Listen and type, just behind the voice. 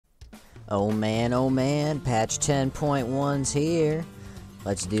Oh man, patch 10.1's here.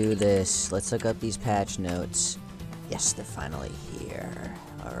 Let's do this. Let's look up these patch notes. Yes, they're finally here.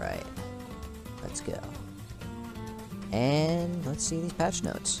 Alright, let's go. And let's see these patch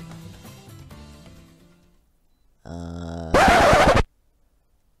notes.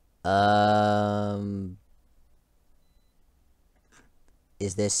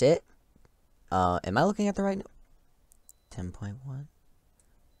 Is this it? Am I looking at the right 10.1?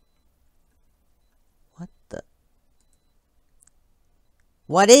 What the?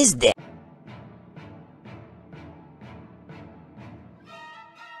 What is this?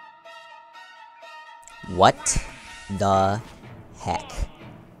 What the heck?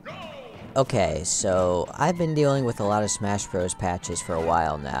 Okay, so I've been dealing with a lot of Smash Bros. Patches for a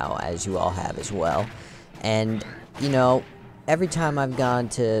while now, as you all have as well. And, you know, every time I've gone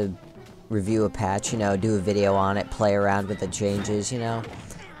to review a patch, you know, do a video on it, play around with the changes, you know,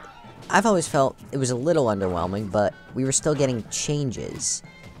 I've always felt it was a little underwhelming, but we were still getting changes.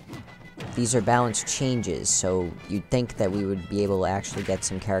 These are balanced changes, so you'd think that we would be able to actually get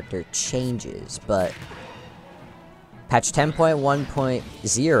some character changes, but patch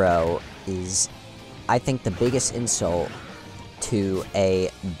 10.1.0 is, I think, the biggest insult to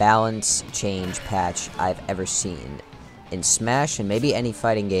a balance change patch I've ever seen in Smash and maybe any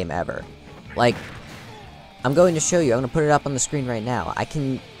fighting game ever. Like, I'm going to show you, I'm going to put it up on the screen right now.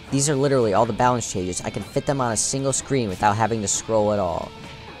 These are literally all the balance changes. I can fit them on a single screen without having to scroll at all.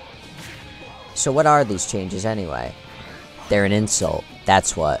 So what are these changes anyway? They're an insult,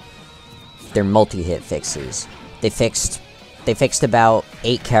 that's what. They're multi-hit fixes. They fixed about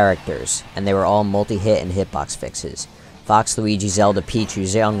 8 characters, and they were all multi-hit and hitbox fixes. Fox, Luigi, Zelda,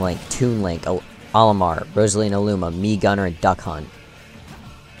 Pichu, Young Link, Toon Link, Olimar, Rosalina Luma, Mii Gunner, and Duck Hunt.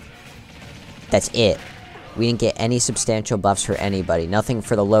 That's it. We didn't get any substantial buffs for anybody. Nothing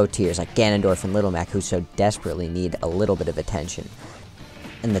for the low tiers like Ganondorf and Little Mac, who so desperately need a little bit of attention.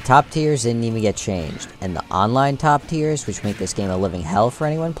 And the top tiers didn't even get changed. And the online top tiers, which make this game a living hell for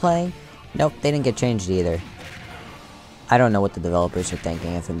anyone playing, nope, they didn't get changed either. I don't know what the developers are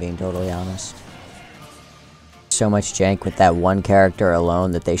thinking, if I'm being totally honest. So much jank with that one character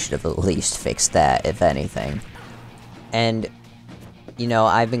alone that they should have at least fixed that, if anything. And, you know,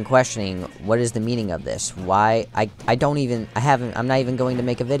 I've been questioning, what is the meaning of this? Why? I'm not even going to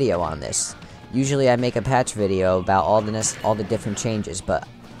make a video on this. Usually I make a patch video about all the different changes, but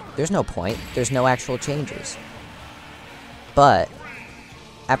there's no point. There's no actual changes. But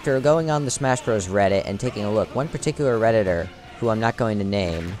after going on the Smash Bros. Reddit and taking a look, one particular Redditor, who I'm not going to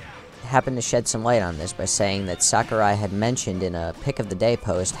name, happened to shed some light on this by saying that Sakurai had mentioned in a Pick of the Day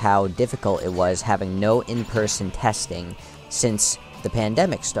post how difficult it was having no in-person testing since the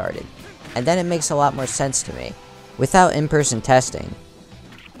pandemic started. And then it makes a lot more sense to me. Without in-person testing,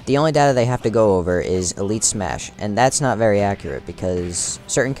 the only data they have to go over is Elite Smash, and that's not very accurate because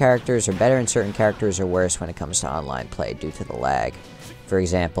certain characters are better and certain characters are worse when it comes to online play due to the lag. For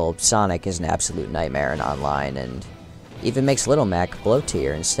example, Sonic is an absolute nightmare in online, and even makes Little Mac below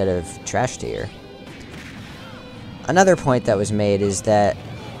tier instead of trash tier. Another point that was made is that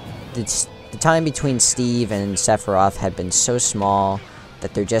the time between Steve and Sephiroth had been so small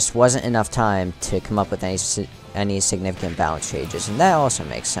that there just wasn't enough time to come up with any significant balance changes, and that also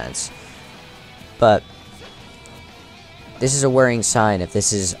makes sense. But this is a worrying sign if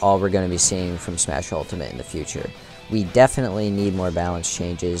this is all we're going to be seeing from Smash Ultimate in the future. We definitely need more balance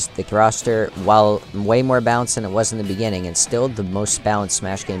changes. The roster, while way more balanced than it was in the beginning, and still the most balanced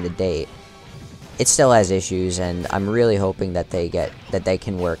Smash game to date, it still has issues, and I'm really hoping that they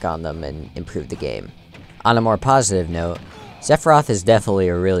can work on them and improve the game. On a more positive note, Sephiroth is definitely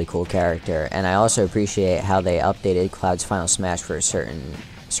a really cool character, and I also appreciate how they updated Cloud's Final Smash for certain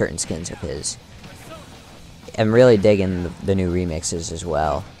skins of his. I'm really digging the new remixes as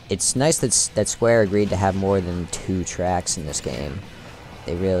well. It's nice that Square agreed to have more than 2 tracks in this game.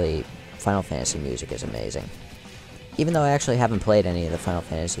 Final Fantasy music is amazing. Even though I actually haven't played any of the Final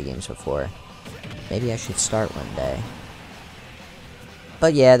Fantasy games before. Maybe I should start one day.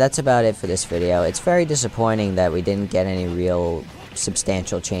 But yeah, that's about it for this video. It's very disappointing that we didn't get any real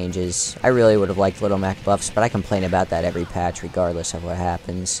substantial changes. I really would have liked Little Mac buffs, but I complain about that every patch regardless of what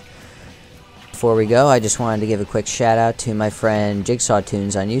happens. Before we go, I just wanted to give a quick shout out to my friend Jigsaw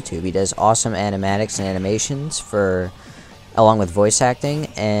Tunes on YouTube. He does awesome animatics and animations along with voice acting,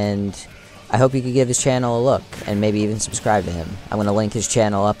 and I hope you could give his channel a look and maybe even subscribe to him. I'm going to link his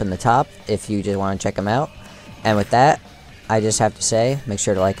channel up in the top if you just want to check him out. And with that, I just have to say, make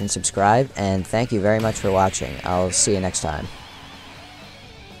sure to like and subscribe, and thank you very much for watching. I'll see you next time.